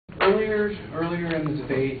Earlier in the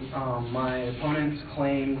debate, my opponents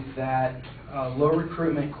claimed that low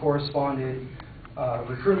recruitment corresponded.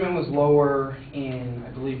 Recruitment was lower in,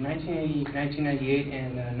 I believe, 1998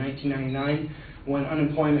 and 1999 when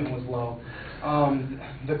unemployment was low.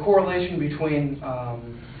 The correlation between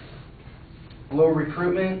low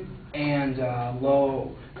recruitment and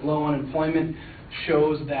low unemployment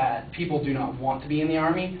shows that people do not want to be in the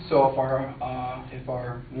Army. So if our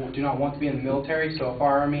do not want to be in the military. So if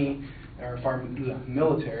our Army or if our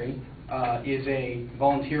military is a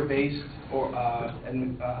volunteer-based or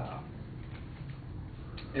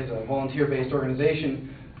is a volunteer-based organization,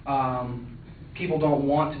 people don't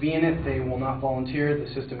want to be in it. They will not volunteer. The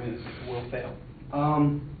system will fail.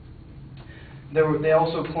 They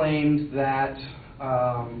also claimed that.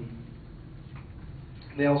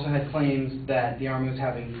 They also had claims that the Army was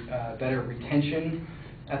having better retention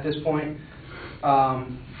at this point.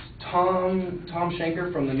 Tom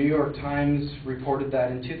Schenker from the New York Times reported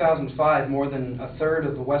that in 2005, more than a third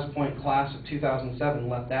of the West Point class of 2007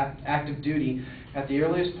 left active duty at the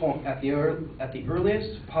earliest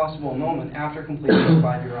possible moment after completing a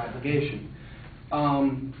 5-year obligation.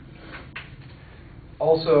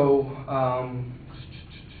 Also,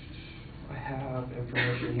 I have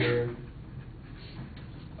information here.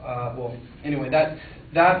 Well, anyway, that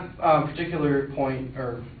particular point,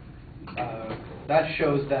 or that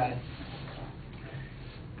shows that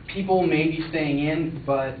people may be staying in,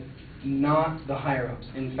 but not the higher-ups.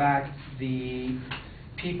 In fact, the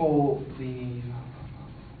people,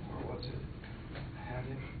 where was it? I have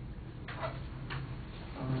it.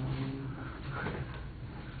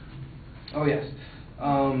 Oh yes.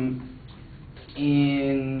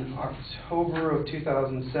 In October of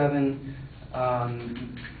 2007.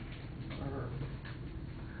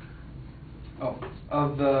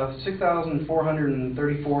 Of the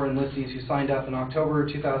 6,434 enlistees who signed up in October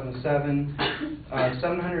 2007,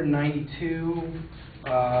 792,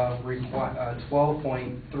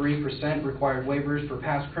 12.3% required waivers for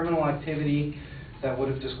past criminal activity that would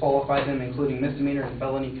have disqualified them, including misdemeanor and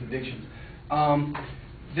felony convictions.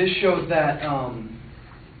 This shows that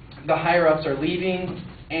the higher-ups are leaving,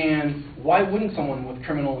 and why wouldn't someone with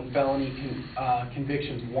criminal and felony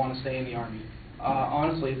convictions want to stay in the Army?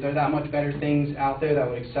 Honestly, is there that much better things out there that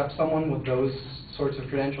would accept someone with those sorts of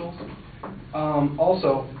credentials?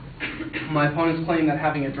 Also, my opponents claim that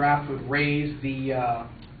having a draft would raise the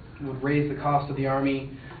cost of the Army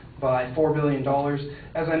by $4 billion.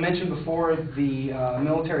 As I mentioned before, the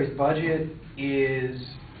military's budget is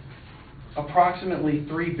approximately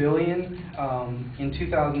 $3 billion. In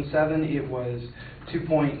 2007, it was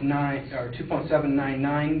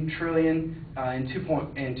 2.799 trillion. In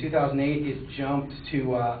 2008, it jumped to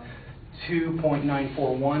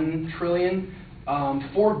 2.941 trillion.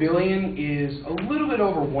 4 billion is a little bit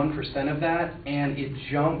over 1% of that, and it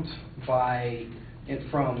jumped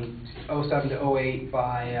from 07 to 08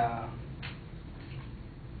 by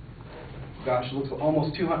gosh, it looks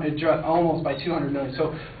almost 200, almost by 200 million.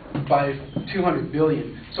 So by 200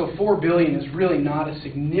 billion. So 4 billion is really not a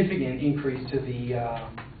significant increase to the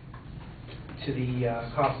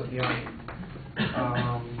cost of the Army.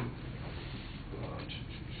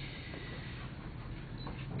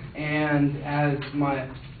 And as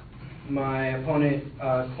my opponent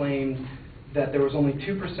claimed that there was only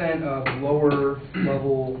 2% of lower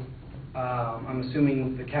level, I'm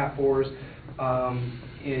assuming the Cat 4s.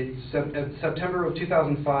 September of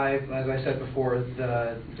 2005, as I said before,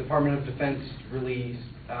 the Department of Defense released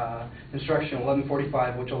Instruction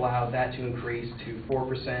 1145, which allowed that to increase to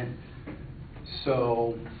 4%.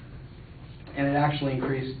 So, and it actually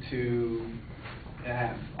increased to,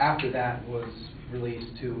 after that was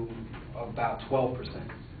released to about 12%.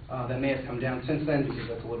 That may have come down since then because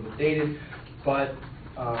that's a little bit dated, but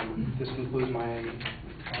this concludes my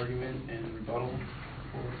argument and rebuttal.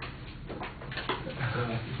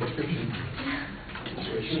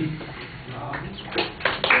 Description.